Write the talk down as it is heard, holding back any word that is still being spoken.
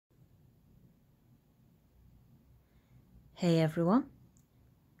Hey everyone,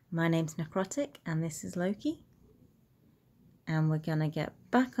 my name's Nekrotikk and this is Loki, and we're gonna get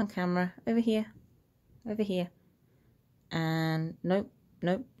back on camera over here, and nope,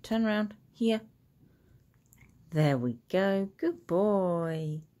 turn around, here. There we go, good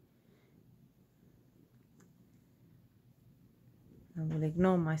boy. I will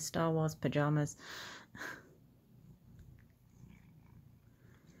ignore my Star Wars pajamas.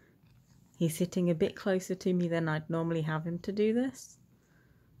 He's sitting a bit closer to me than I'd normally have him to do this,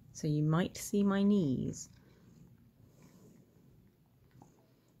 so you might see my knees.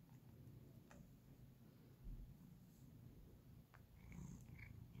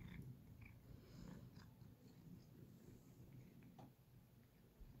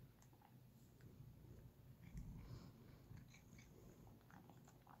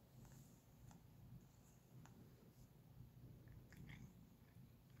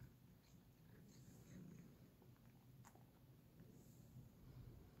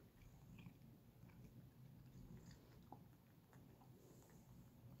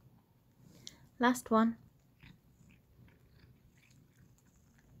 Last one.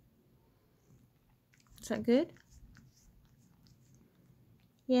 Is that good?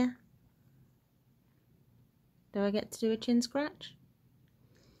 Yeah. Do I get to do a chin scratch?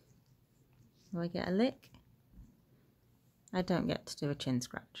 Do I get a lick? I don't get to do a chin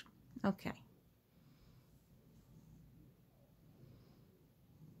scratch. Okay.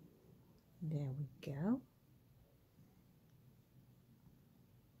 There we go.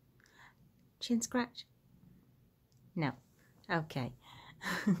 Chin scratch? No. Okay.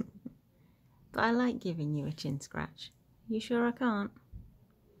 But I like giving you a chin scratch. You sure I can't?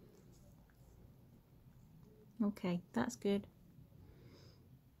 Okay, that's good.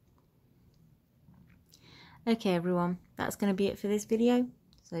 Okay everyone, that's going to be it for this video.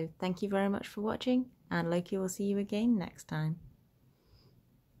 So thank you very much for watching, and Loki will see you again next time.